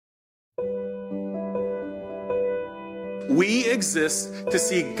We exist to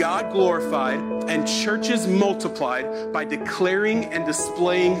see God glorified and churches multiplied by declaring and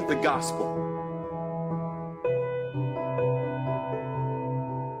displaying the gospel.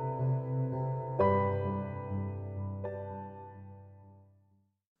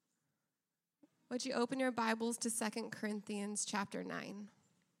 Would you open your Bibles to 2 Corinthians chapter 9?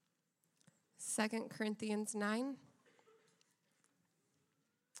 2 Corinthians 9.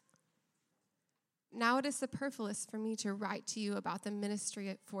 Now it is superfluous for me to write to you about the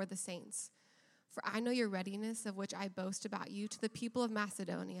ministry for the saints. For I know your readiness, of which I boast about you to the people of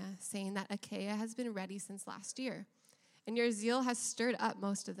Macedonia, saying that Achaia has been ready since last year. And your zeal has stirred up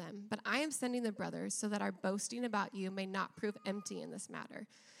most of them. But I am sending the brothers so that our boasting about you may not prove empty in this matter,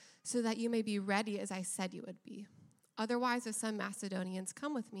 so that you may be ready as I said you would be. Otherwise, if some Macedonians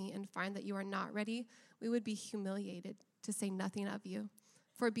come with me and find that you are not ready, we would be humiliated, to say nothing of you,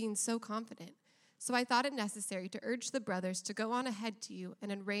 for being so confident. So I thought it necessary to urge the brothers to go on ahead to you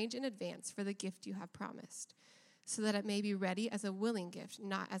and arrange in advance for the gift you have promised, so that it may be ready as a willing gift,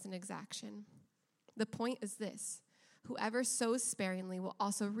 not as an exaction. The point is this: whoever sows sparingly will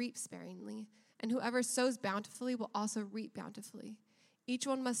also reap sparingly, and whoever sows bountifully will also reap bountifully. Each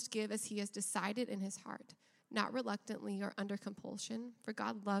one must give as he has decided in his heart, not reluctantly or under compulsion, for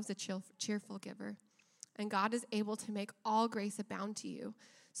God loves a cheerful giver. And God is able to make all grace abound to you,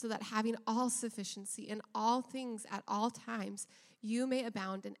 so that having all sufficiency in all things at all times, you may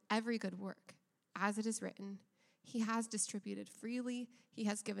abound in every good work. As it is written, he has distributed freely, he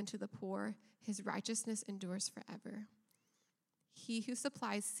has given to the poor, his righteousness endures forever. He who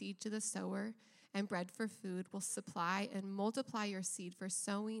supplies seed to the sower and bread for food will supply and multiply your seed for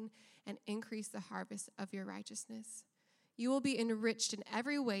sowing and increase the harvest of your righteousness. You will be enriched in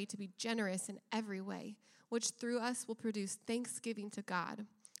every way to be generous in every way, which through us will produce thanksgiving to God.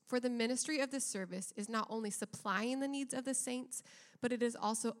 For the ministry of this service is not only supplying the needs of the saints, but it is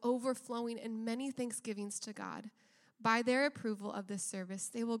also overflowing in many thanksgivings to God. By their approval of this service,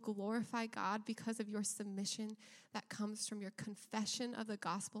 they will glorify God because of your submission that comes from your confession of the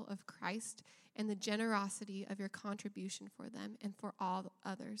gospel of Christ and the generosity of your contribution for them and for all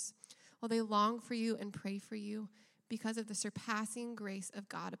others. While they long for you and pray for you because of the surpassing grace of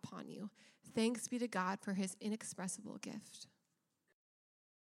God upon you. Thanks be to God for his inexpressible gift.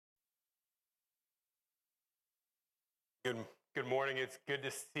 Good morning. It's good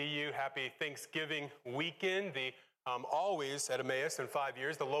to see you. Happy Thanksgiving weekend. Always at Emmaus in 5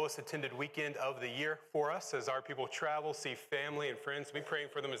 years, the lowest attended weekend of the year for us as our people travel, see family and friends. Be praying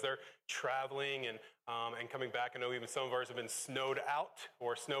for them as they're traveling and coming back. I know even some of ours have been snowed out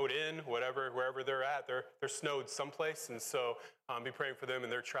or snowed in, wherever they're at. They're snowed someplace, and so be praying for them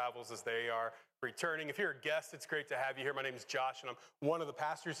and their travels as they are returning. If you're a guest, it's great to have you here. My name is Josh, and I'm one of the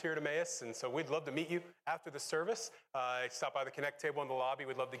pastors here at Emmaus, and so we'd love to meet you after the service. Stop by the Connect table in the lobby.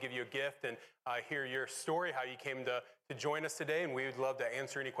 We'd love to give you a gift and hear your story, how you came to join us today, and we would love to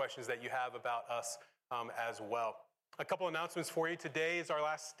answer any questions that you have about us as well. A couple announcements for you. Today is our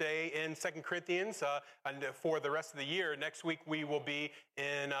last day in 2 Corinthians, and for the rest of the year. Next week we will be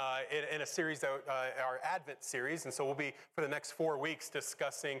in a series, that our Advent series, and so we'll be for the next 4 weeks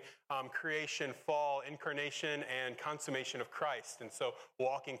discussing creation, fall, incarnation, and consummation of Christ. And so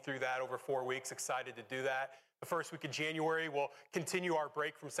walking through that over 4 weeks, excited to do that. The first week of January, we'll continue our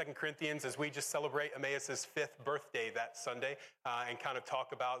break from 2 Corinthians as we just celebrate Emmaus' 5th birthday that Sunday and kind of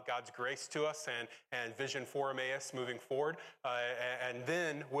talk about God's grace to us and vision for Emmaus moving forward. And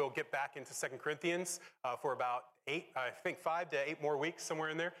then we'll get back into 2 Corinthians for about 5 to 8 more weeks, somewhere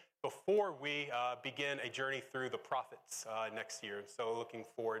in there, before we begin a journey through the prophets next year. So looking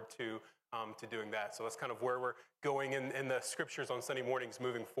forward to doing that. So that's kind of where we're going in the scriptures on Sunday mornings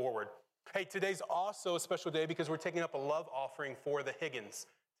moving forward. Hey, today's also a special day because we're taking up a love offering for the Higgins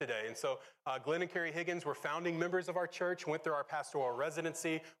today. And so Glenn and Carrie Higgins were founding members of our church, went through our pastoral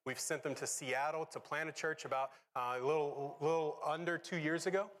residency. We've sent them to Seattle to plant a church about a little under 2 years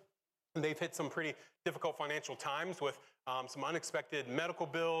ago. And they've hit some pretty difficult financial times with some unexpected medical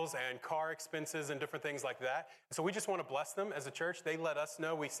bills and car expenses and different things like that. So we just want to bless them as a church. They let us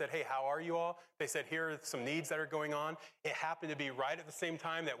know. We said, hey, how are you all? They said, here are some needs that are going on. It happened to be right at the same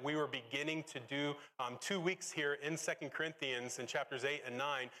time that we were beginning to do 2 weeks here in 2 Corinthians in chapters 8 and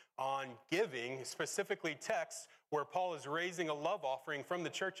 9 on giving, specifically texts where Paul is raising a love offering from the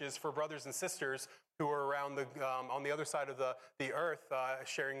churches for brothers and sisters who are around on the other side of the earth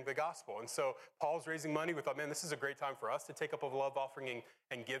sharing the gospel. And so Paul's raising money. We thought, man, this is a great time for us to take up a love offering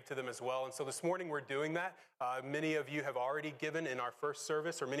and give to them as well. And so this morning we're doing that. Many of you have already given in our first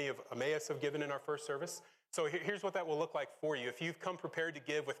service, or many of Emmaus have given in our first service. So here's what that will look like for you. If you've come prepared to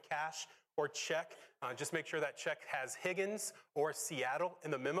give with cash or check, just make sure that check has Higgins or Seattle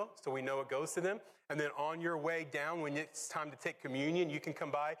in the memo so we know it goes to them. And then on your way down, when it's time to take communion, you can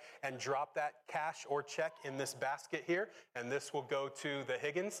come by and drop that cash or check in this basket here, and this will go to the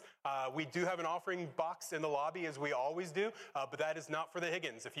Higgins. We do have an offering box in the lobby, as we always do, but that is not for the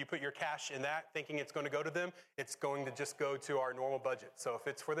Higgins. If you put your cash in that thinking it's going to go to them, it's going to just go to our normal budget. So if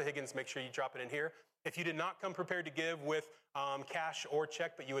it's for the Higgins, make sure you drop it in here. If you did not come prepared to give with cash or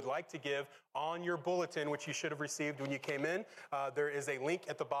check, but you would like to give, on your bulletin, which you should have received when you came in, there is a link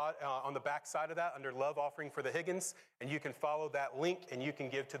at the on the back side of that under Love Offering for the Higgins, and you can follow that link and you can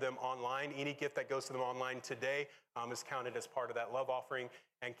give to them online. Any gift that goes to them online today is counted as part of that love offering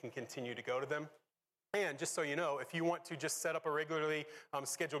and can continue to go to them. And just so you know, if you want to just set up a regularly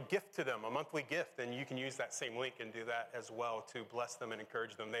scheduled gift to them, a monthly gift, then you can use that same link and do that as well to bless them and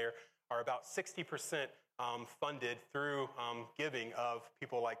encourage them. They are about 60% funded through giving of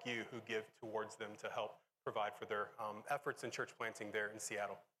people like you who give towards them to help provide for their efforts in church planting there in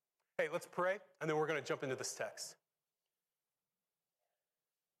Seattle. Hey, let's pray, and then we're going to jump into this text.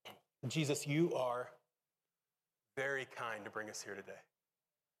 Jesus, you are very kind to bring us here today.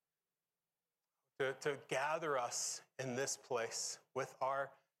 To gather us in this place with our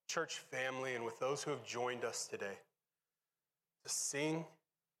church family and with those who have joined us today. To sing,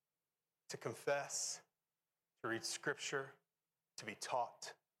 to confess, to read scripture, to be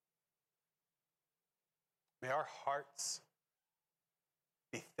taught. May our hearts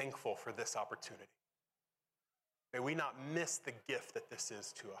be thankful for this opportunity. May we not miss the gift that this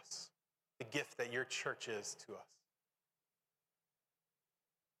is to us, the gift that your church is to us.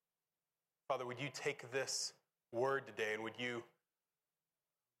 Father, would you take this word today and would you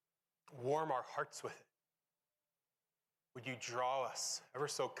warm our hearts with it? Would you draw us ever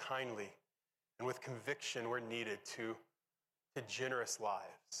so kindly and with conviction where needed to generous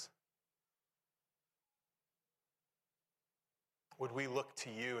lives? Would we look to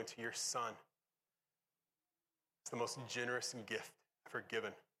you and to your Son as the most generous gift ever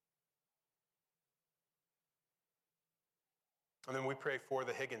given? And then we pray for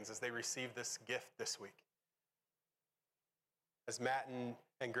the Higgins as they receive this gift this week. As Matt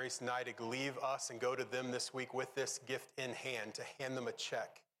and Grace Neidig leave us and go to them this week with this gift in hand, to hand them a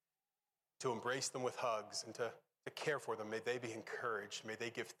check, to embrace them with hugs, and to care for them, may they be encouraged. May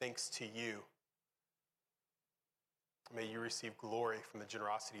they give thanks to you. May you receive glory from the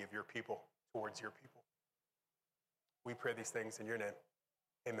generosity of your people towards your people. We pray these things in your name.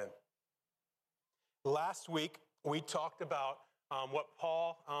 Amen. Last week, we talked about what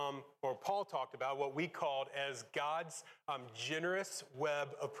Paul talked about, what we called as God's generous web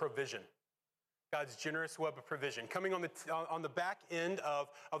of provision. God's generous web of provision. Coming on the back end of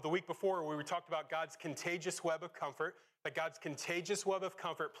the week before, where we talked about God's contagious web of comfort, that God's contagious web of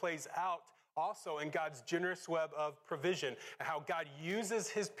comfort plays out also in God's generous web of provision, and how God uses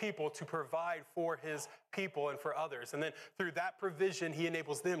his people to provide for his people and for others. And then through that provision, he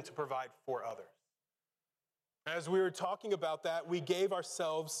enables them to provide for others. As we were talking about that, we gave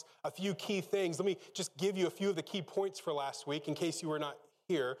ourselves a few key things. Let me just give you a few of the key points for last week in case you were not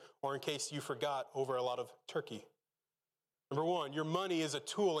here or in case you forgot over a lot of turkey. Number one, your money is a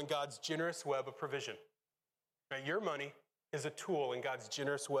tool in God's generous web of provision. Right? Your money is a tool in God's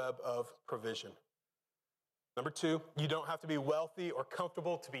generous web of provision. Number two, you don't have to be wealthy or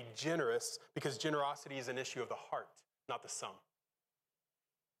comfortable to be generous, because generosity is an issue of the heart, not the sum.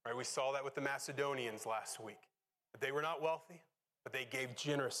 Right? We saw that with the Macedonians last week. They were not wealthy, but they gave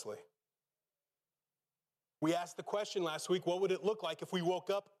generously. We asked the question last week, what would it look like if we woke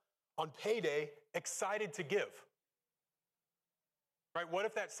up on payday excited to give? Right? What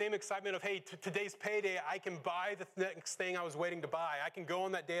if that same excitement of, hey, today's payday, I can buy the next thing I was waiting to buy. I can go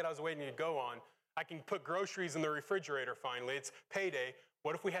on that date I was waiting to go on. I can put groceries in the refrigerator finally. It's payday.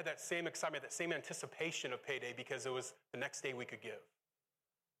 What if we had that same excitement, that same anticipation of payday because it was the next day we could give?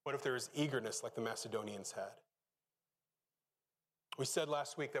 What if there was eagerness like the Macedonians had? We said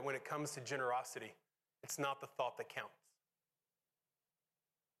last week that when it comes to generosity, it's not the thought that counts.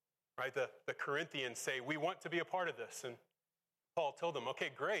 Right? The Corinthians say, we want to be a part of this. And Paul told them, okay,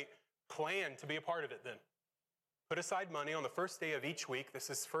 great. Plan to be a part of it then. Put aside money on the first day of each week. This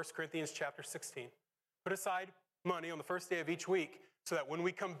is 1 Corinthians chapter 16. Put aside money on the first day of each week so that when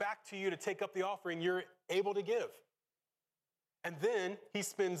we come back to you to take up the offering, you're able to give. And then he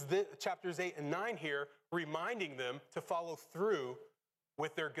spends chapters 8 and 9 here reminding them to follow through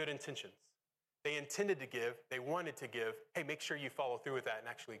with their good intentions. They intended to give. They wanted to give. Hey, make sure you follow through with that and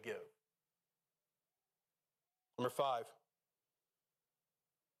actually give. Number 5,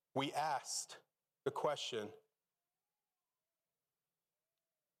 we asked the question,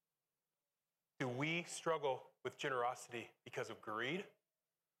 do we struggle with generosity because of greed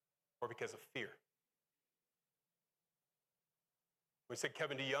or because of fear? We said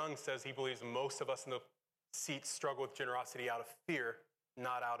Kevin DeYoung says he believes most of us in the seats struggle with generosity out of fear,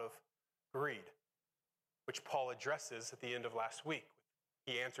 not out of greed, which Paul addresses at the end of last week.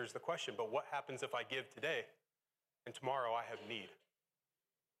 He answers the question, but what happens if I give today and tomorrow I have need?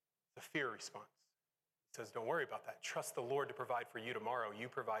 It's a fear response. He says, don't worry about that. Trust the Lord to provide for you tomorrow. You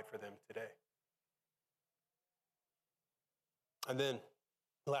provide for them today. And then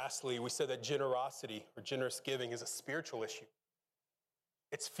lastly, we said that generosity or generous giving is a spiritual issue.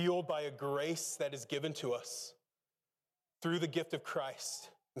 It's fueled by a grace that is given to us through the gift of Christ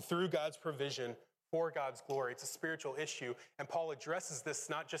and through God's provision for God's glory. It's a spiritual issue. And Paul addresses this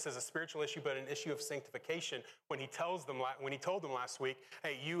not just as a spiritual issue, but an issue of sanctification when he told them last week,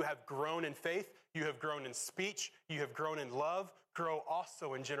 hey, you have grown in faith, you have grown in speech, you have grown in love, grow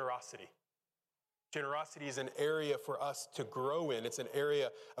also in generosity. Generosity is an area for us to grow in. It's an area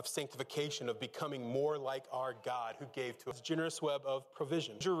of sanctification, of becoming more like our God who gave to us. Generous web of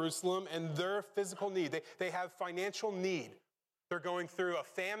provision. Jerusalem and their physical need. They have financial need. They're going through a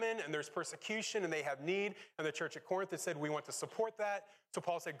famine and there's persecution and they have need. And the church at Corinth has said, we want to support that. So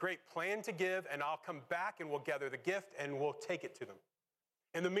Paul said, great, plan to give and I'll come back and we'll gather the gift and we'll take it to them.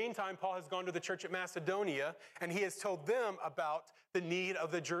 In the meantime, Paul has gone to the church at Macedonia and he has told them about the need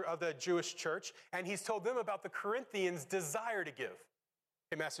of the Jewish church, and he's told them about the Corinthians' desire to give.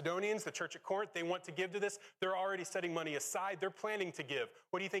 Okay, Macedonians, the church at Corinth, they want to give to this. They're already setting money aside. They're planning to give.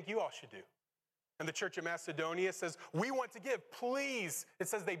 What do you think you all should do? And the church at Macedonia says, we want to give, please. It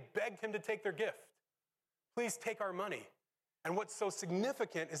says they begged him to take their gift. Please take our money. And what's so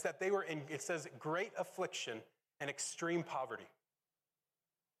significant is that they were in, it says, great affliction and extreme poverty.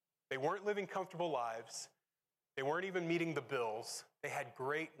 They weren't living comfortable lives. They weren't even meeting the bills. They had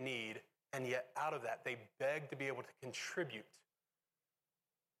great need, and yet out of that, they begged to be able to contribute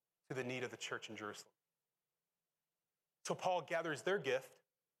to the need of the church in Jerusalem. So Paul gathers their gift,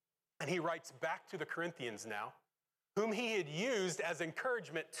 and he writes back to the Corinthians now, whom he had used as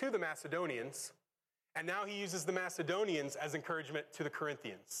encouragement to the Macedonians, and now he uses the Macedonians as encouragement to the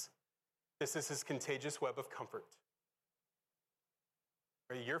Corinthians. This is his contagious web of comfort.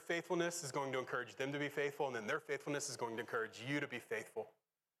 Your faithfulness is going to encourage them to be faithful, and then their faithfulness is going to encourage you to be faithful.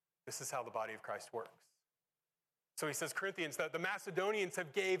 This is how the body of Christ works. So he says, Corinthians, the Macedonians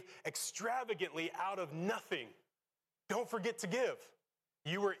have gave extravagantly out of nothing. Don't forget to give.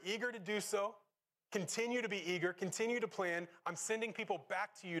 You were eager to do so. Continue to be eager. Continue to plan. I'm sending people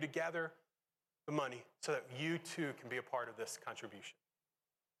back to you to gather the money so that you too can be a part of this contribution.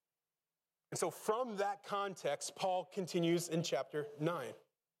 And so from that context, Paul continues in chapter 9.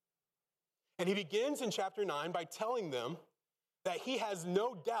 And he begins in chapter 9 by telling them that he has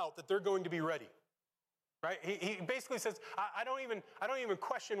no doubt that they're going to be ready. Right? He basically says, I don't even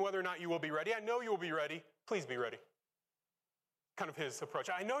question whether or not you will be ready. I know you will be ready. Please be ready. Kind of his approach.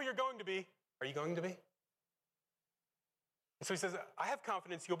 I know you're going to be. Are you going to be? And so he says, I have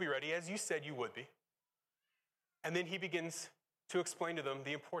confidence you'll be ready, as you said you would be. And then he begins to explain to them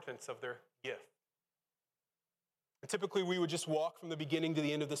the importance of their gift. And typically, we would just walk from the beginning to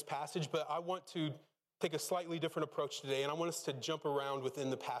the end of this passage, but I want to take a slightly different approach today, and I want us to jump around within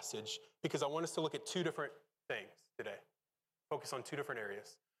the passage because I want us to look at two different things today. Focus on two different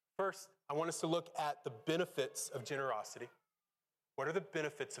areas. First, I want us to look at the benefits of generosity. What are the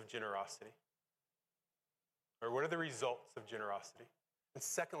benefits of generosity? Or what are the results of generosity? And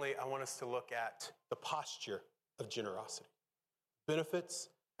secondly, I want us to look at the posture of generosity. Benefits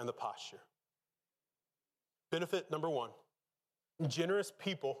and the posture. Benefit number one, generous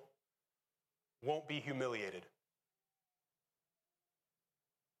people won't be humiliated.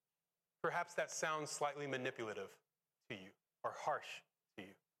 Perhaps that sounds slightly manipulative to you or harsh to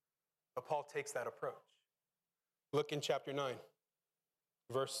you, but Paul takes that approach. Look in chapter 9,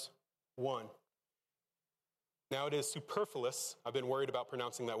 verse 1. Now it is superfluous, I've been worried about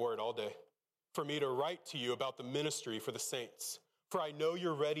pronouncing that word all day, for me to write to you about the ministry for the saints. For I know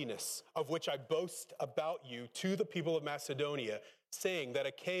your readiness, of which I boast about you to the people of Macedonia, saying that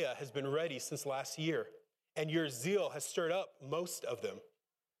Achaia has been ready since last year, and your zeal has stirred up most of them.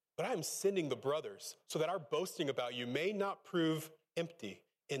 But I am sending the brothers, so that our boasting about you may not prove empty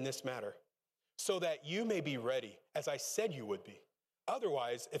in this matter, so that you may be ready, as I said you would be.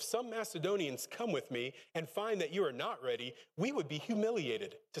 Otherwise, if some Macedonians come with me and find that you are not ready, we would be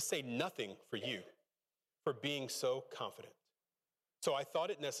humiliated, to say nothing for you, for being so confident. So I thought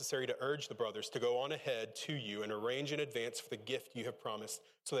it necessary to urge the brothers to go on ahead to you and arrange in advance for the gift you have promised,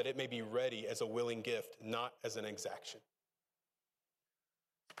 so that it may be ready as a willing gift, not as an exaction.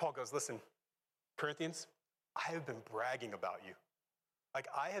 Paul goes, listen, Corinthians, I have been bragging about you. Like,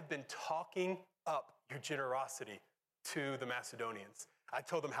 I have been talking up your generosity to the Macedonians. I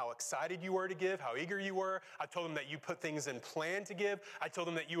told them how excited you were to give, how eager you were. I told them that you put things in plan to give. I told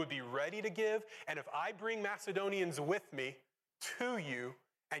them that you would be ready to give. And if I bring Macedonians with me to you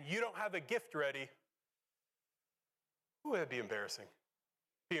and you don't have a gift ready, ooh, that'd be embarrassing.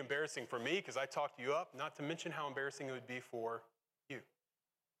 It'd be embarrassing for me because I talked you up, not to mention how embarrassing it would be for you.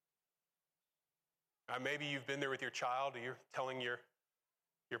 Maybe you've been there with your child, or you're telling your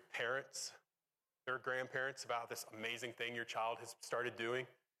parents, their grandparents, about this amazing thing your child has started doing,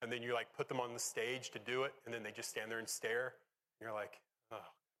 and then you like put them on the stage to do it, and then they just stand there and stare, and you're like, oh,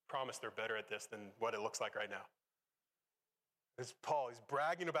 I promise they're better at this than what it looks like right now. This Paul, he's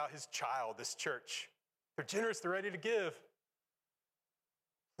bragging about his child, this church. They're generous, they're ready to give.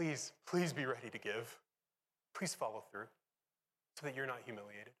 Please be ready to give. Please follow through so that you're not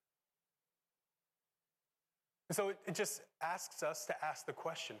humiliated. And so it just asks us to ask the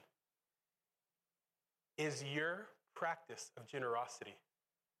question, is your practice of generosity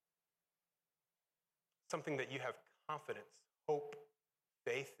something that you have confidence, hope,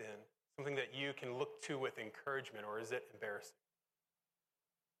 faith in, something that you can look to with encouragement, or is it embarrassing?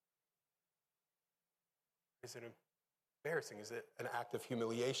 Is it embarrassing? Is it an act of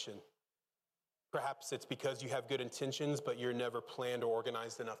humiliation? Perhaps it's because you have good intentions, but you're never planned or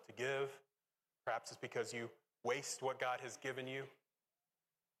organized enough to give. Perhaps it's because you waste what God has given you.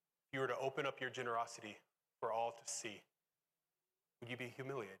 If you were to open up your generosity for all to see, would you be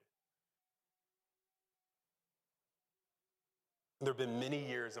humiliated? There have been many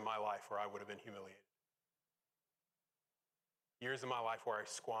years in my life where I would have been humiliated. Years in my life where I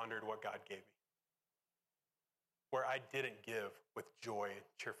squandered what God gave me, where I didn't give with joy and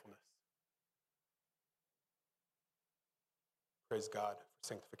cheerfulness. Praise God for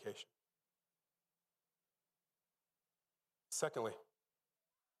sanctification. Secondly,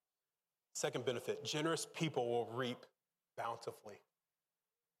 second benefit, generous people will reap bountifully.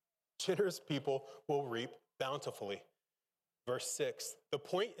 Generous people will reap bountifully. Verse 6, the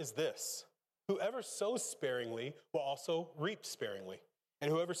point is this: whoever sows sparingly will also reap sparingly, and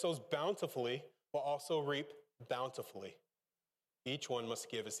whoever sows bountifully will also reap bountifully. Each one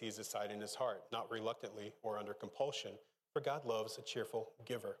must give as he has decided in his heart, not reluctantly or under compulsion, for God loves a cheerful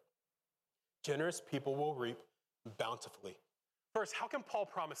giver. Generous people will reap bountifully. First, how can Paul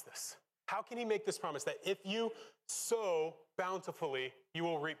promise this? How can he make this promise that if you sow bountifully, you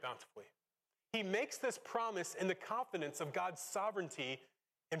will reap bountifully? He makes this promise in the confidence of God's sovereignty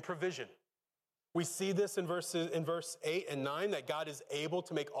and provision. We see this in verse 8 and 9, that God is able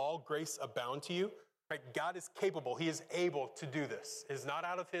to make all grace abound to you. Right? God is capable. He is able to do this. It is not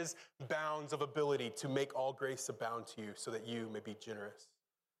out of his bounds of ability to make all grace abound to you so that you may be generous.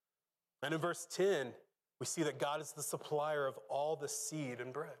 And in verse 10, we see that God is the supplier of all the seed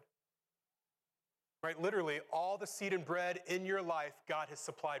and bread. Right? Literally, all the seed and bread in your life, God has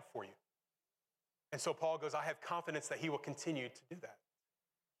supplied for you. And so Paul goes, I have confidence that he will continue to do that.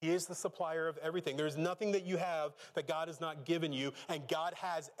 He is the supplier of everything. There's nothing that you have that God has not given you, and God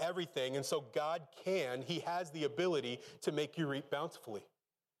has everything. And so he has the ability to make you reap bountifully.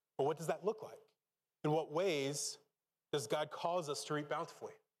 But what does that look like? In what ways does God cause us to reap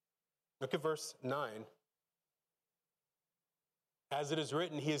bountifully? Look at verse 9. As it is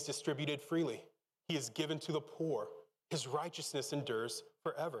written, he has distributed freely. He has given to the poor. His righteousness endures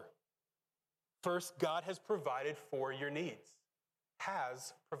forever. First, God has provided for your needs.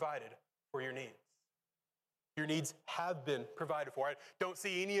 Has provided for your needs. Your needs have been provided for. I don't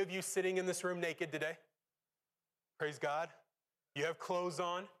see any of you sitting in this room naked today. Praise God. You have clothes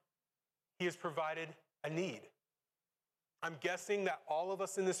on. He has provided a need. I'm guessing that all of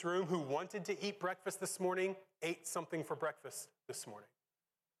us in this room who wanted to eat breakfast this morning ate something for breakfast this morning.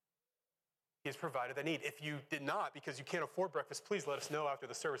 He has provided the need. If you did not, because you can't afford breakfast, please let us know after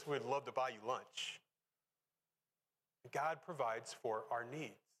the service. We would love to buy you lunch. God provides for our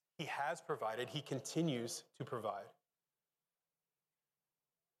needs. He has provided. He continues to provide.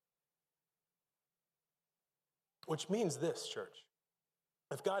 Which means this, church.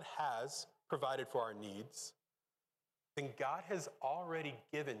 If God has provided for our needs, then God has already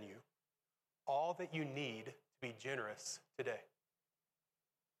given you all that you need to be generous today.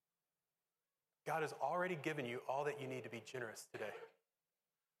 God has already given you all that you need to be generous today.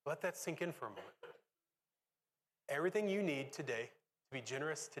 Let that sink in for a moment. Everything you need today to be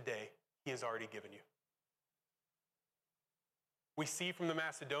generous today, he has already given you. We see from the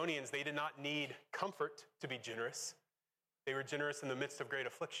Macedonians, they did not need comfort to be generous. They were generous in the midst of great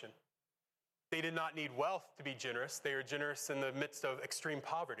affliction. They did not need wealth to be generous. They were generous in the midst of extreme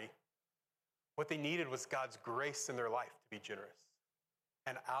poverty. What they needed was God's grace in their life to be generous.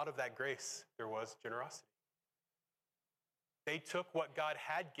 And out of that grace, there was generosity. They took what God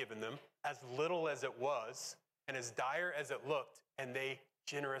had given them, as little as it was, and as dire as it looked, and they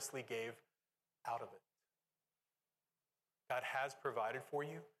generously gave out of it. God has provided for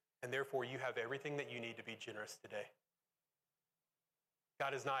you, and therefore you have everything that you need to be generous today.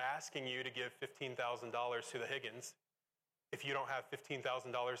 God is not asking you to give $15,000 to the Higgins if you don't have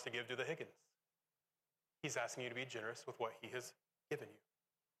 $15,000 to give to the Higgins. He's asking you to be generous with what he has given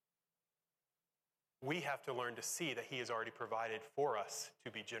you. We have to learn to see that he has already provided for us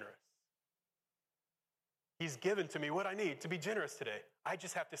to be generous. He's given to me what I need to be generous today. I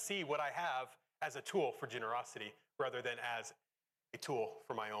just have to see what I have as a tool for generosity rather than as a tool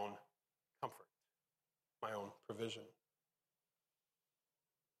for my own comfort, my own provision.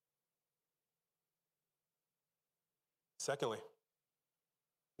 Secondly,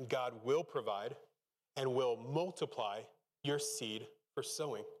 God will provide and will multiply your seed for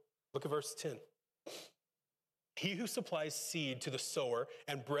sowing. Look at verse 10. He who supplies seed to the sower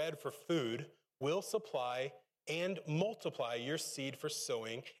and bread for food will supply and multiply your seed for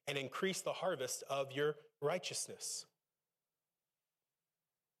sowing and increase the harvest of your righteousness.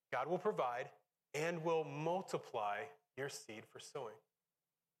 God will provide and will multiply your seed for sowing.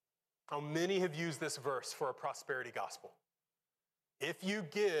 How many have used this verse for a prosperity gospel? If you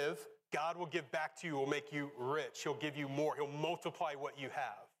give, God will give back to you, will make you rich. He'll give you more. He'll multiply what you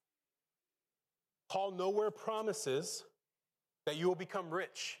have. Paul nowhere promises that you will become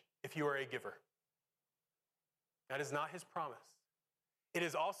rich if you are a giver. That is not his promise. It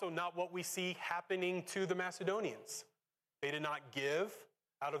is also not what we see happening to the Macedonians. They did not give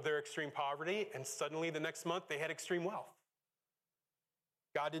out of their extreme poverty, and suddenly the next month they had extreme wealth.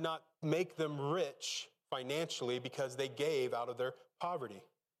 God did not make them rich financially because they gave out of their poverty.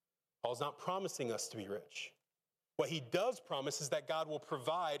 Paul's not promising us to be rich. What he does promise is that God will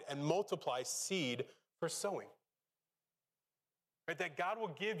provide and multiply seed for sowing. Right? That God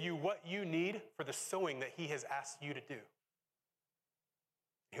will give you what you need for the sowing that he has asked you to do.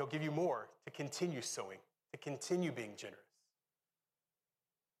 He'll give you more to continue sowing, to continue being generous.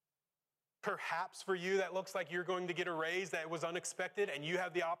 Perhaps for you, that looks like you're going to get a raise that was unexpected, and you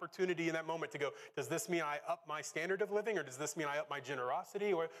have the opportunity in that moment to go, does this mean I up my standard of living, or does this mean I up my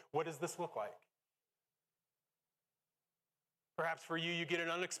generosity, or what does this look like? Perhaps for you, you get an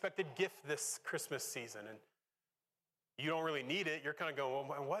unexpected gift this Christmas season, and you don't really need it. You're kind of going,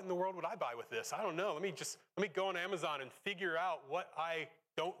 well, what in the world would I buy with this? I don't know. Let me go on Amazon and figure out what I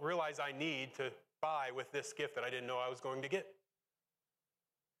don't realize I need to buy with this gift that I didn't know I was going to get.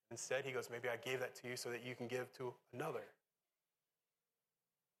 Instead, he goes, maybe I gave that to you so that you can give to another.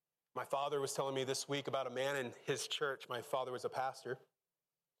 My father was telling me this week about a man in his church. My father was a pastor.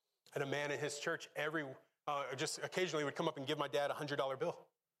 And a man in his church just occasionally would come up and give my dad a $100 bill.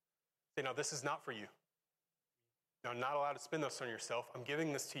 Say, no, this is not for you. You're not allowed to spend this on yourself. I'm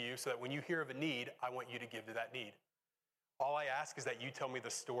giving this to you so that when you hear of a need, I want you to give to that need. All I ask is that you tell me the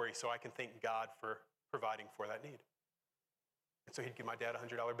story so I can thank God for providing for that need. And so he'd give my dad a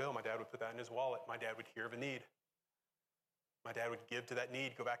 $100 bill. My dad would put that in his wallet. My dad would hear of a need. My dad would give to that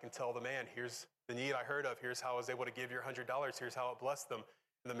need, go back and tell the man, here's the need I heard of. Here's how I was able to give your $100. Here's how it blessed them.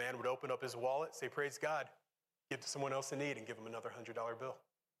 And the man would open up his wallet, say, praise God, give to someone else in need, and give him another $100 bill.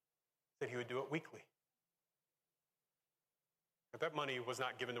 Said he would do it weekly. But that money was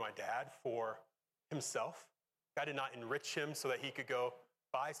not given to my dad for himself. God did not enrich him so that he could go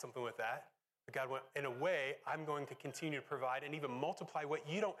buy something with that. But God went, in a way, I'm going to continue to provide and even multiply what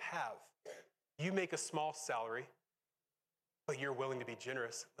you don't have. You make a small salary, but you're willing to be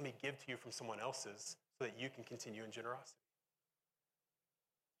generous. Let me give to you from someone else's so that you can continue in generosity.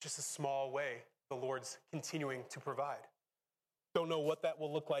 Just a small way the Lord's continuing to provide. Don't know what that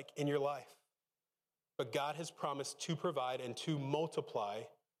will look like in your life. But God has promised to provide and to multiply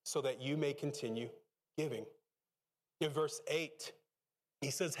so that you may continue giving. In verse 8,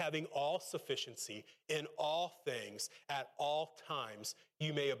 he says, having all sufficiency in all things at all times,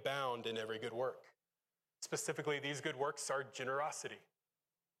 you may abound in every good work. Specifically, these good works are generosity.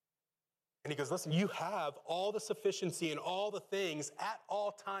 And he goes, listen, you have all the sufficiency in all the things at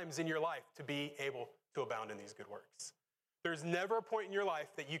all times in your life to be able to abound in these good works. There's never a point in your life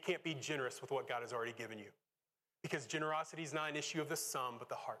that you can't be generous with what God has already given you. Because generosity is not an issue of the sum, but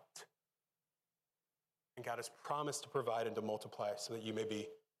the heart. And God has promised to provide and to multiply so that you may be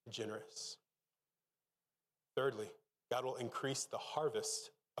generous. Thirdly, God will increase the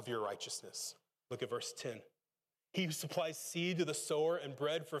harvest of your righteousness. Look at verse 10. He who supplies seed to the sower and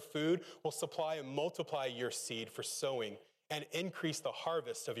bread for food will supply and multiply your seed for sowing and increase the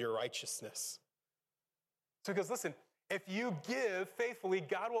harvest of your righteousness. So because listen, if you give faithfully,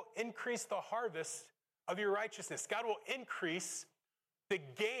 God will increase the harvest of your righteousness. God will increase the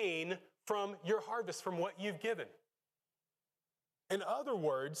gain from your harvest, from what you've given. In other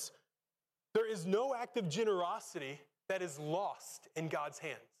words, there is no act of generosity that is lost in God's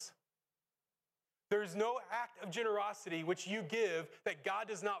hands. There's no act of generosity which you give that God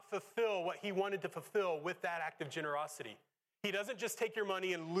does not fulfill what he wanted to fulfill with that act of generosity. He doesn't just take your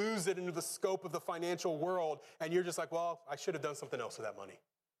money and lose it into the scope of the financial world, and you're just like, well, I should have done something else with that money.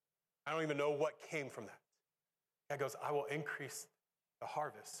 I don't even know what came from that. God goes, I will increase the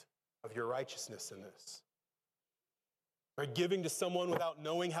harvest of your righteousness in this. Or giving to someone without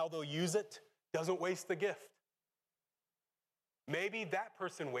knowing how they'll use it doesn't waste the gift. Maybe that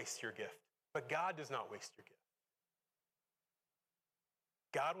person wastes your gift, but God does not waste your gift.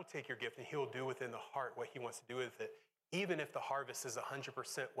 God will take your gift and he'll do within the heart what he wants to do with it, even if the harvest is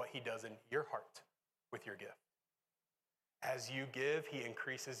 100% what he does in your heart with your gift. As you give, he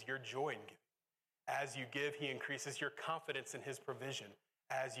increases your joy in giving. As you give, he increases your confidence in his provision.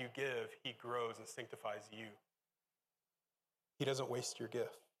 As you give, he grows and sanctifies you. He doesn't waste your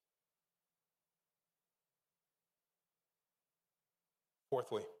gift.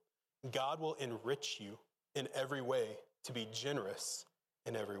 Fourthly, God will enrich you in every way to be generous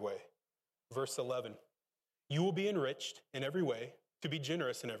in every way. Verse 11, you will be enriched in every way to be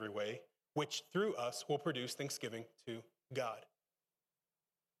generous in every way, which through us will produce thanksgiving to God.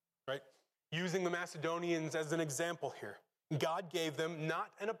 Right? Using the Macedonians as an example here, God gave them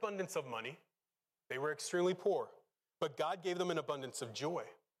not an abundance of money. They were extremely poor, but God gave them an abundance of joy.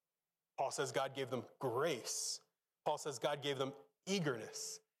 Paul says God gave them grace. Paul says God gave them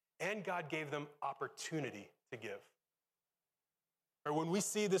eagerness, and God gave them opportunity to give. Or when we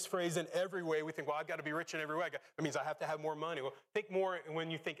see this phrase in every way, we think, well, I've got to be rich in every way. That means I have to have more money. Well, think more, and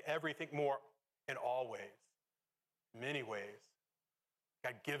when you think every, think more in all ways, many ways.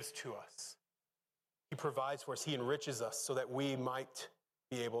 God gives to us. He provides for us. He enriches us so that we might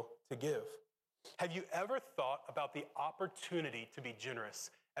be able to give. Have you ever thought about the opportunity to be generous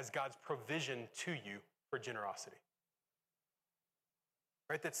as God's provision to you for generosity?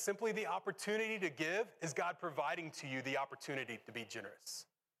 Right? That simply the opportunity to give is God providing to you the opportunity to be generous.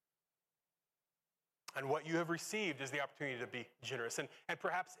 And what you have received is the opportunity to be generous. And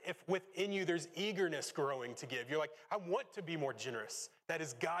perhaps if within you there's eagerness growing to give, you're like, I want to be more generous. That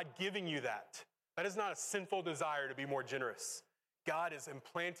is God giving you that. That is not a sinful desire to be more generous. God is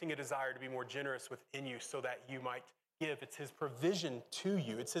implanting a desire to be more generous within you so that you might give. It's his provision to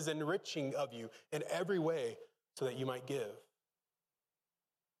you. It's his enriching of you in every way so that you might give.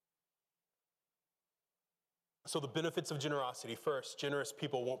 So the benefits of generosity. First, generous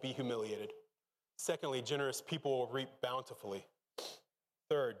people won't be humiliated. Secondly, generous people will reap bountifully.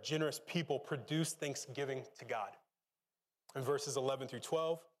 Third, generous people produce thanksgiving to God. In verses 11 through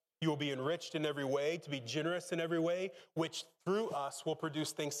 12, you will be enriched in every way to be generous in every way, which through us will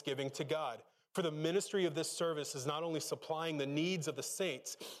produce thanksgiving to God. For the ministry of this service is not only supplying the needs of the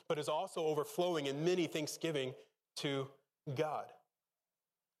saints, but is also overflowing in many thanksgiving to God.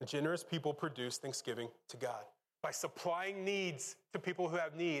 Generous people produce thanksgiving to God. By supplying needs to people who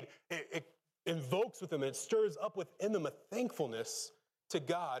have need, it invokes with them, it stirs up within them a thankfulness to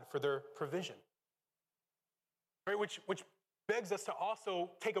God for their provision. Right? Which begs us to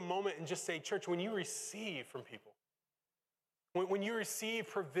also take a moment and just say, church, when you receive from people, when you receive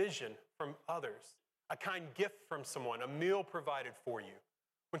provision from others, a kind gift from someone, a meal provided for you,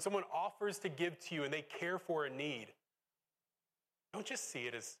 when someone offers to give to you and they care for a need, don't just see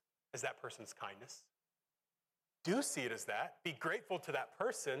it as that person's kindness. Do see it as that. Be grateful to that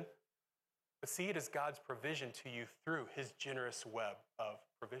person, but see it as God's provision to you through his generous web of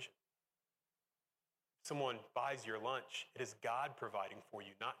provision. If someone buys your lunch, it is God providing for you,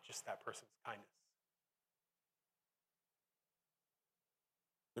 not just that person's kindness.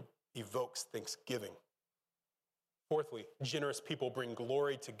 It evokes thanksgiving. Fourthly, generous people bring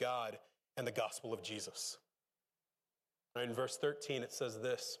glory to God and the gospel of Jesus. Right, in verse 13, it says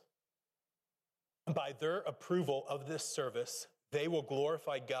this, by their approval of this service, they will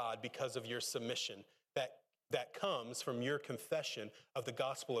glorify God because of your submission that comes from your confession of the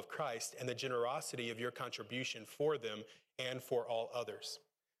gospel of Christ and the generosity of your contribution for them and for all others.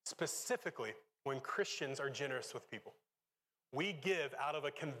 Specifically, when Christians are generous with people, we give out of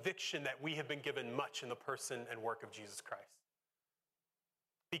a conviction that we have been given much in the person and work of Jesus Christ.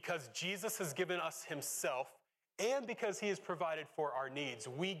 Because Jesus has given us himself, and because he has provided for our needs,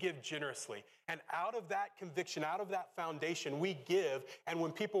 we give generously. And out of that conviction, out of that foundation, we give. And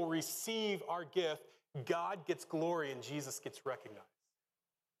when people receive our gift, God gets glory and Jesus gets recognized.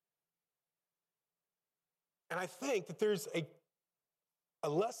 And I think that there's a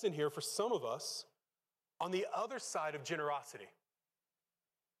lesson here for some of us on the other side of generosity.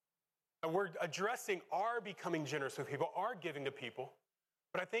 And we're addressing our becoming generous with people, our giving to people.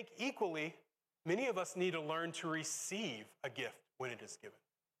 But I think equally, many of us need to learn to receive a gift when it is given.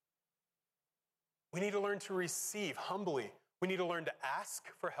 We need to learn to receive humbly. We need to learn to ask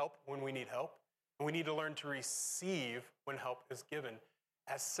for help when we need help. And we need to learn to receive when help is given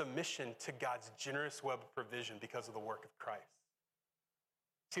as submission to God's generous web of provision because of the work of Christ.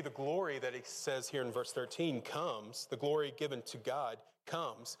 See, the glory that it says here in verse 13 comes, the glory given to God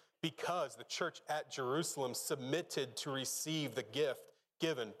comes because the church at Jerusalem submitted to receive the gift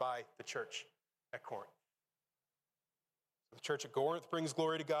given by the church at Corinth. The church at Corinth brings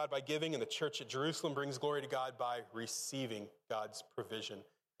glory to God by giving, and the church at Jerusalem brings glory to God by receiving God's provision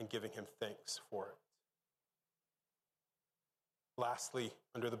and giving him thanks for it. Lastly,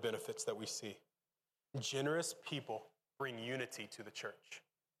 under the benefits that we see, generous people bring unity to the church.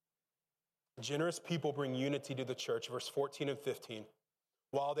 Generous people bring unity to the church, verse 14 and 15.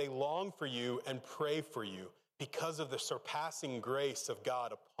 While they long for you and pray for you because of the surpassing grace of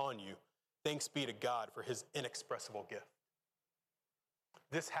God upon you, thanks be to God for his inexpressible gift.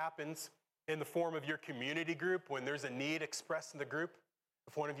 This happens in the form of your community group when there's a need expressed in the group.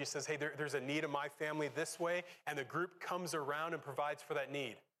 If one of you says, hey, there's a need in my family this way, and the group comes around and provides for that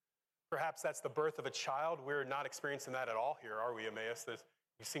need. Perhaps that's the birth of a child. We're not experiencing that at all here, are we, Emmaus?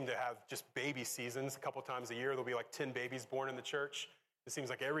 We seem to have just baby seasons. A couple times a year, there'll be like 10 babies born in the church. It seems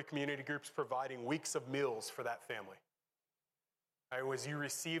like every community group's providing weeks of meals for that family. As you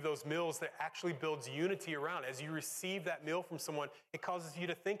receive those meals, that actually builds unity around. As you receive that meal from someone, it causes you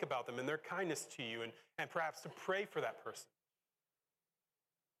to think about them and their kindness to you and perhaps to pray for that person.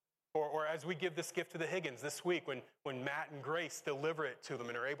 Or as we give this gift to the Higgins this week, when Matt and Grace deliver it to them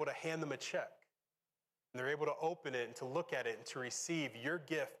and are able to hand them a check, and they're able to open it and to look at it and to receive your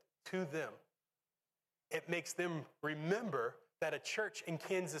gift to them, it makes them remember that a church in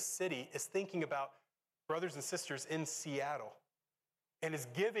Kansas City is thinking about brothers and sisters in Seattle and is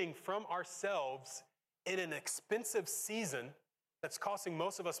giving from ourselves in an expensive season that's costing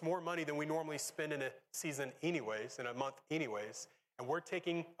most of us more money than we normally spend in a season anyways, in a month anyways. And we're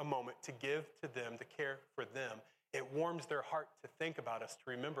taking a moment to give to them, to care for them. It warms their heart to think about us,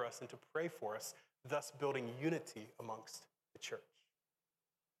 to remember us, and to pray for us, thus building unity amongst the church.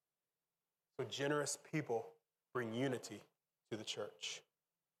 So generous people bring unity to the church.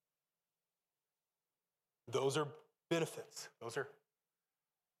 Those are benefits. Those are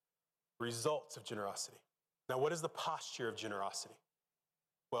results of generosity. Now, what is the posture of generosity?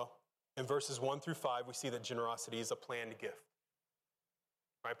 Well, in verses 1 through 5, we see that generosity is a planned gift.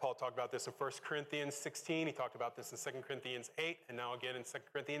 Right, Paul talked about this in 1 Corinthians 16. He talked about this in 2 Corinthians 8, and now again in 2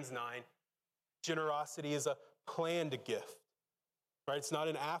 Corinthians 9. Generosity is a planned gift. Right? It's not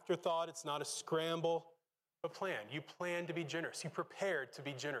an afterthought. It's not a scramble, but planned. You plan to be generous. You prepared to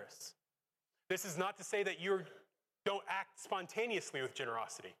be generous. This is not to say that you don't act spontaneously with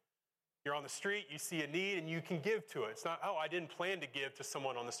generosity. You're on the street, you see a need, and you can give to it. It's not, oh, I didn't plan to give to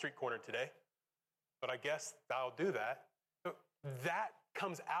someone on the street corner today, but I guess I'll do that. That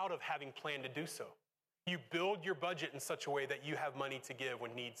comes out of having planned to do so. You build your budget in such a way that you have money to give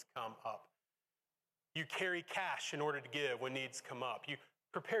when needs come up. You carry cash in order to give when needs come up. You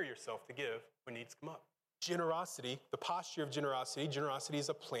prepare yourself to give when needs come up. Generosity, the posture of generosity is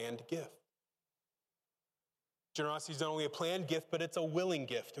a planned gift. Generosity is not only a planned gift, but it's a willing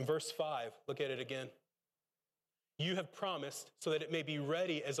gift. In verse 5, look at it again. You have promised so that it may be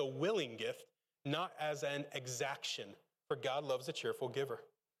ready as a willing gift, not as an exaction. For God loves a cheerful giver.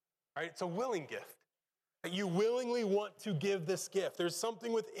 All right, it's a willing gift. You willingly want to give this gift. There's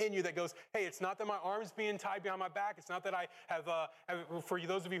something within you that goes, hey, it's not that my arm's being tied behind my back. It's not that I have, for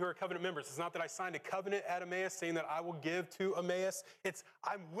those of you who are covenant members, it's not that I signed a covenant at Emmaus saying that I will give to Emmaus. It's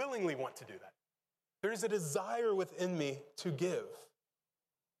I willingly want to do that. There's a desire within me to give.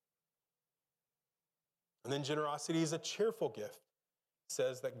 And then generosity is a cheerful gift. It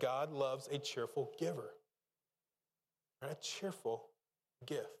says that God loves a cheerful giver. A cheerful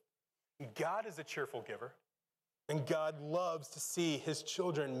gift. God is a cheerful giver, and God loves to see his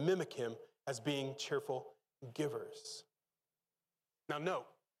children mimic him as being cheerful givers. Now note,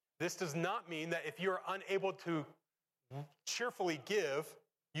 this does not mean that if you're unable to cheerfully give,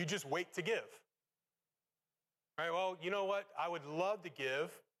 you just wait to give. All right, well, you know what? I would love to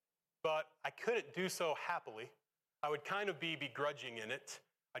give, but I couldn't do so happily. I would kind of be begrudging in it.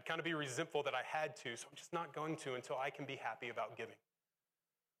 I'd kind of be resentful that I had to, so I'm just not going to until I can be happy about giving.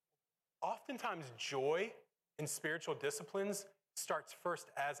 Oftentimes, joy in spiritual disciplines starts first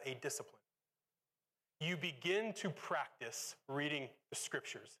as a discipline. You begin to practice reading the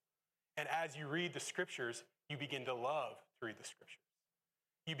scriptures. And as you read the scriptures, you begin to love to read the scriptures.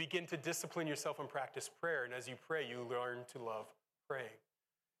 You begin to discipline yourself and practice prayer. And as you pray, you learn to love praying.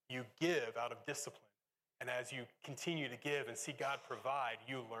 You give out of discipline. And as you continue to give and see God provide,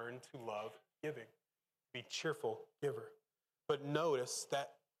 you learn to love giving. Be a cheerful giver. But notice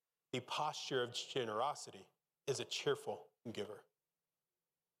that the posture of generosity is a cheerful giver.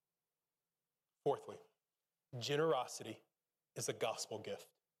 Fourthly, generosity is a gospel gift.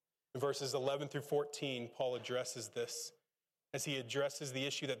 In verses 11 through 14, Paul addresses this as he addresses the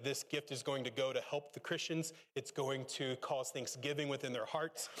issue that this gift is going to go to help the Christians. It's going to cause thanksgiving within their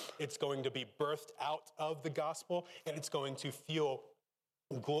hearts. It's going to be birthed out of the gospel, and it's going to fuel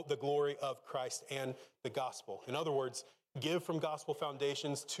the glory of Christ and the gospel. In other words, give from gospel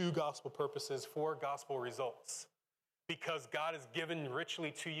foundations to gospel purposes for gospel results. Because God has given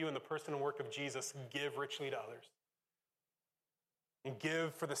richly to you in the person and work of Jesus, give richly to others. And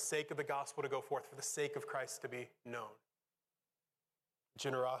give for the sake of the gospel to go forth, for the sake of Christ to be known.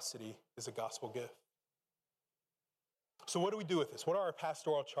 Generosity is a gospel gift. So what do we do with this? What are our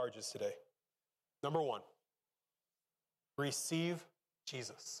pastoral charges today? Number one, receive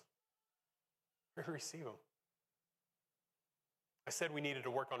Jesus. Receive him. I said we needed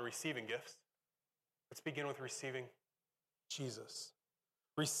to work on receiving gifts. Let's begin with receiving Jesus.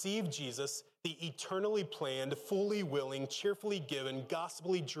 Receive Jesus, the eternally planned, fully willing, cheerfully given,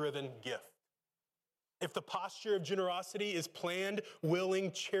 gospelly driven gift. If the posture of generosity is planned,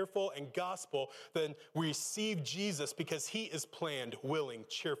 willing, cheerful, and gospel, then we receive Jesus because he is planned, willing,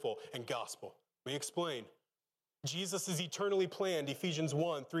 cheerful, and gospel. Let me explain. Jesus is eternally planned. Ephesians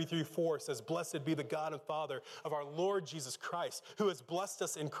 1, 3-4 says, "Blessed be the God and Father of our Lord Jesus Christ, who has blessed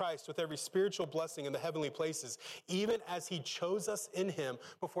us in Christ with every spiritual blessing in the heavenly places, even as he chose us in him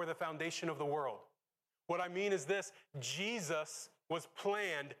before the foundation of the world." What I mean is this: Jesus was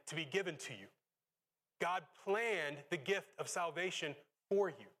planned to be given to you. God planned the gift of salvation for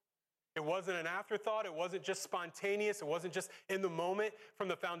you. It wasn't an afterthought. It wasn't just spontaneous. It wasn't just in the moment. From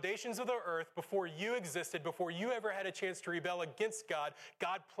the foundations of the earth, before you existed, before you ever had a chance to rebel against God,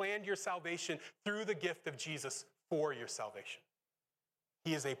 God planned your salvation through the gift of Jesus for your salvation.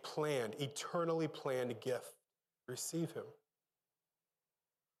 He is a planned, eternally planned gift. Receive him.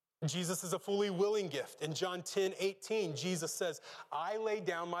 Jesus is a fully willing gift. In John 10:18, Jesus says, "I lay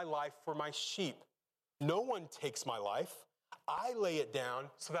down my life for my sheep. No one takes my life. I lay it down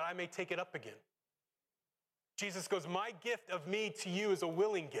so that I may take it up again." Jesus goes, my gift of me to you is a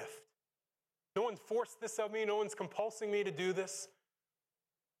willing gift. No one forced this of me. No one's compulsing me to do this.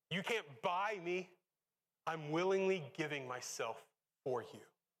 You can't buy me. I'm willingly giving myself for you.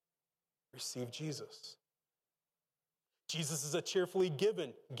 Receive Jesus. Jesus is a cheerfully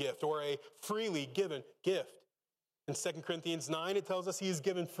given gift, or a freely given gift. In 2 Corinthians 9, it tells us he is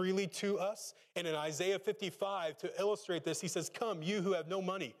given freely to us. And in Isaiah 55, to illustrate this, he says, "Come, you who have no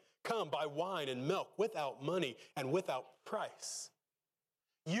money, come buy wine and milk without money and without price."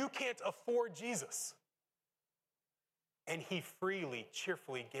 You can't afford Jesus. And he freely,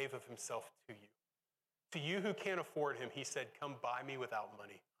 cheerfully gave of himself to you. To you who can't afford him, he said, "Come buy me without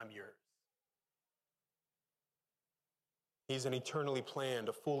money. I'm yours." He's an eternally planned,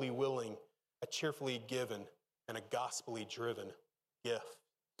 a fully willing, a cheerfully given, and a gospelly driven gift.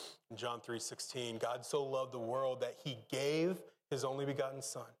 In John 3:16, God so loved the world that he gave his only begotten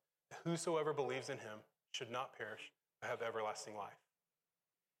Son. Whosoever believes in him should not perish, but have everlasting life.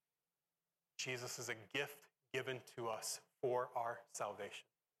 Jesus is a gift given to us for our salvation.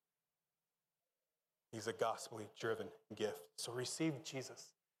 He's a gospelly driven gift. So receive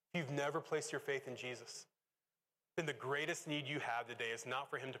Jesus. If you've never placed your faith in Jesus, then the greatest need you have today is not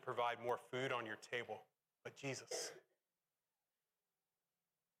for him to provide more food on your table, but Jesus.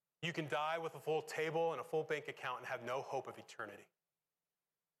 You can die with a full table and a full bank account and have no hope of eternity.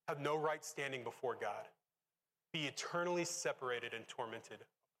 Have no right standing before God. Be eternally separated and tormented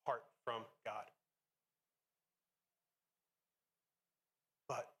apart from God.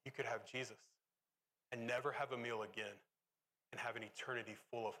 But you could have Jesus and never have a meal again and have an eternity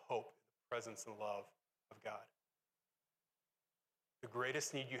full of hope in the presence and love of God. The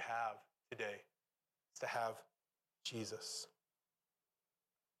greatest need you have today is to have Jesus.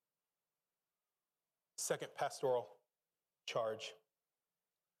 Second pastoral charge.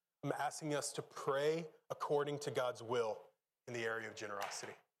 I'm asking us to pray according to God's will in the area of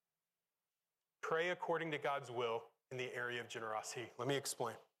generosity. Pray according to God's will in the area of generosity. Let me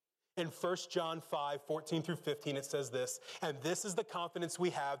explain. In 1 John 5, 14 through 15, it says this, and this is the confidence we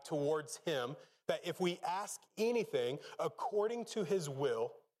have towards him, that if we ask anything according to his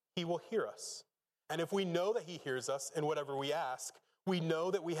will, he will hear us. And if we know that he hears us in whatever we ask, we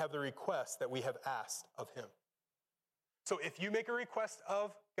know that we have the request that we have asked of him. So if you make a request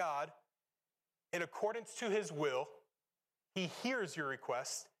of God in accordance to his will, he hears your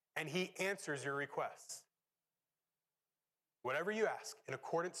request and he answers your requests. Whatever you ask in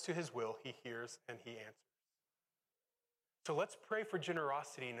accordance to his will, he hears and he answers. So let's pray for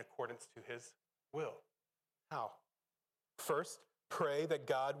generosity in accordance to his will. How? First, pray that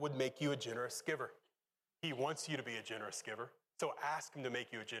God would make you a generous giver. He wants you to be a generous giver. So ask him to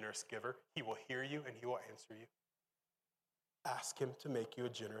make you a generous giver. He will hear you and he will answer you. Ask him to make you a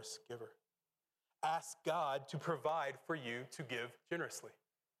generous giver. Ask God to provide for you to give generously.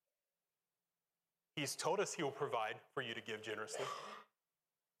 He's told us he will provide for you to give generously.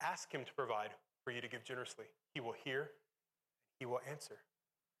 Ask him to provide for you to give generously. He will hear, he will answer.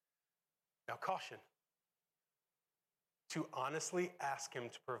 Now, caution. To honestly ask him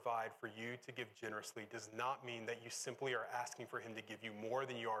to provide for you to give generously does not mean that you simply are asking for him to give you more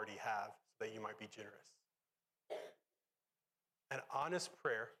than you already have so that you might be generous. An honest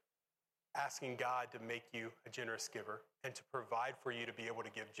prayer, asking God to make you a generous giver and to provide for you to be able to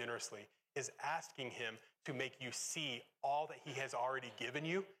give generously, is asking him to make you see all that he has already given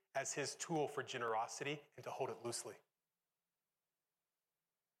you as his tool for generosity and to hold it loosely.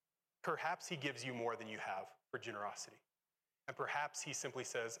 Perhaps he gives you more than you have for generosity. And perhaps he simply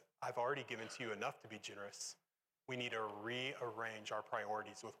says, I've already given to you enough to be generous. We need to rearrange our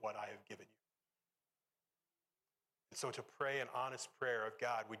priorities with what I have given you. And so to pray an honest prayer of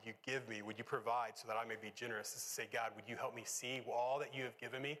God, would you give me, would you provide so that I may be generous, is to say, God, would you help me see all that you have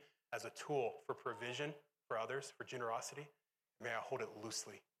given me as a tool for provision for others, for generosity? May I hold it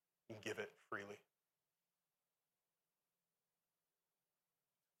loosely and give it freely.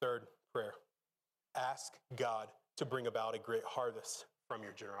 Third prayer, ask God to bring about a great harvest from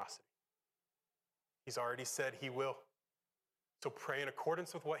your generosity. He's already said he will. So pray in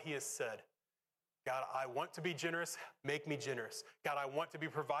accordance with what he has said. God, I want to be generous. Make me generous. God, I want to be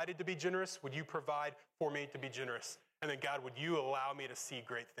provided to be generous. Would you provide for me to be generous? And then, God, would you allow me to see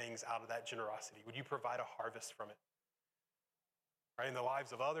great things out of that generosity? Would you provide a harvest from it? Right, in the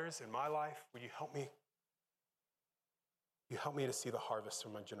lives of others, in my life, would you help me? You help me to see the harvest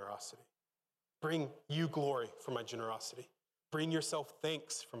from my generosity. Bring you glory for my generosity. Bring yourself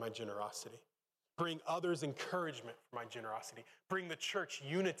thanks for my generosity. Bring others encouragement for my generosity. Bring the church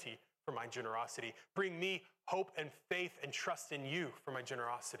unity for my generosity. Bring me hope and faith and trust in you for my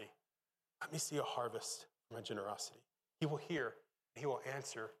generosity. Let me see a harvest for my generosity. He will hear and he will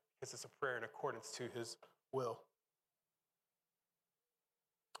answer because it's a prayer in accordance to his will.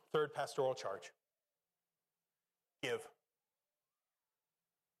 Third pastoral charge. Give.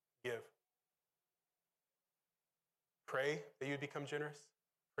 Give. Pray that you would become generous.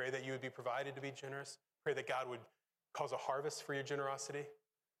 Pray that you would be provided to be generous. Pray that God would cause a harvest for your generosity.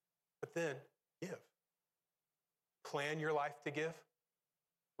 But then, give. Plan your life to give.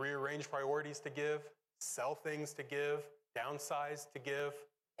 Rearrange priorities to give. Sell things to give. Downsize to give.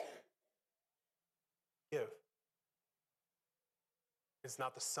 Give. It's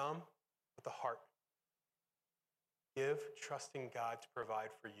not the sum, but the heart. Give, trusting God to provide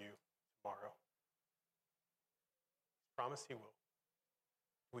for you tomorrow. He promised he will.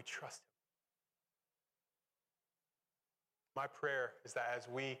 We trust him. My prayer is that as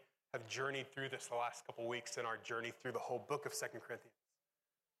we have journeyed through this the last couple weeks in our journey through the whole book of 2 Corinthians,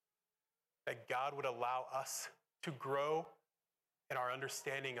 that God would allow us to grow in our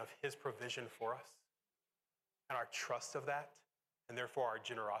understanding of his provision for us and our trust of that, and therefore our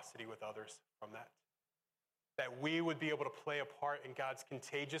generosity with others from that. That we would be able to play a part in God's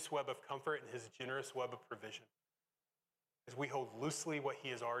contagious web of comfort and his generous web of provision. As we hold loosely what he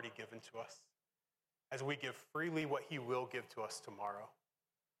has already given to us. As we give freely what he will give to us tomorrow.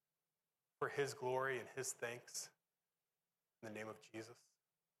 For his glory and his thanks. In the name of Jesus.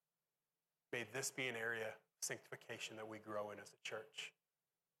 May this be an area of sanctification that we grow in as a church.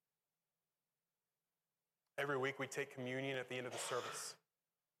 Every week we take communion at the end of the service.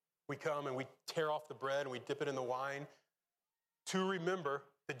 We come and we tear off the bread and we dip it in the wine to remember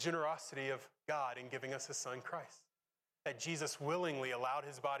the generosity of God in giving us his son Christ. That Jesus willingly allowed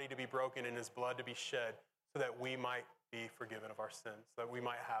his body to be broken and his blood to be shed so that we might be forgiven of our sins, so that we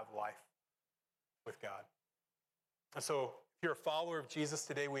might have life with God. And so if you're a follower of Jesus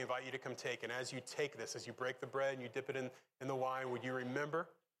today, we invite you to come take. And as you take this, as you break the bread and you dip it in the wine, would you remember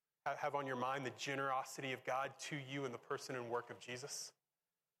have on your mind the generosity of God to you in the person and work of Jesus.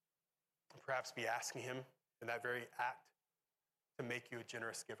 And perhaps be asking him in that very act to make you a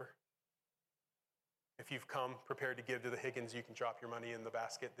generous giver. If you've come prepared to give to the Higgins, you can drop your money in the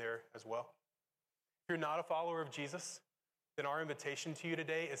basket there as well. If you're not a follower of Jesus, then our invitation to you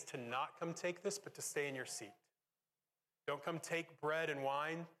today is to not come take this, but to stay in your seat. Don't come take bread and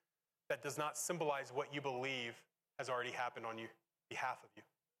wine that does not symbolize what you believe has already happened on behalf of you.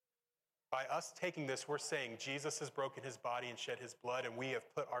 By us taking this, we're saying Jesus has broken his body and shed his blood, and we have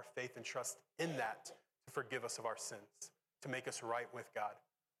put our faith and trust in that to forgive us of our sins, to make us right with God.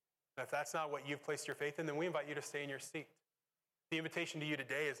 And if that's not what you've placed your faith in, then we invite you to stay in your seat. The invitation to you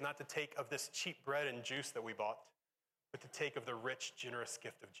today is not to take of this cheap bread and juice that we bought, but to take of the rich, generous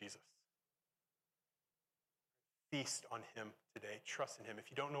gift of Jesus. Feast on him today. Trust in him.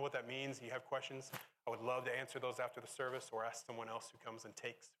 If you don't know what that means and you have questions, I would love to answer those after the service or ask someone else who comes and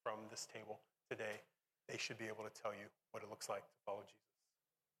takes from this table today. They should be able to tell you what it looks like to follow Jesus.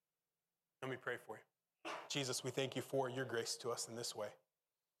 Let me pray for you. Jesus, we thank you for your grace to us in this way.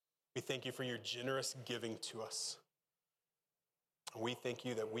 We thank you for your generous giving to us. We thank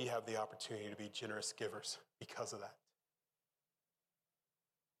you that we have the opportunity to be generous givers because of that.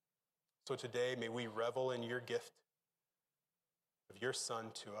 So today, may we revel in your gift of your Son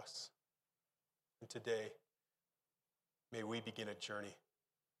to us. And today, may we begin a journey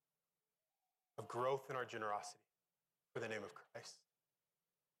of growth in our generosity for the name of Christ.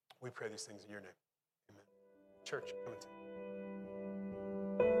 We pray these things in your name. Amen. Church, come and take.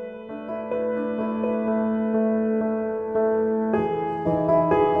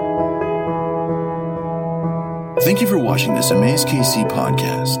 Thank you for watching this Amaze KC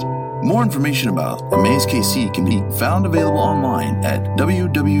podcast. More information about Amaze KC can be found available online at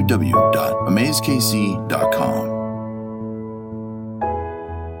www.amazekc.com.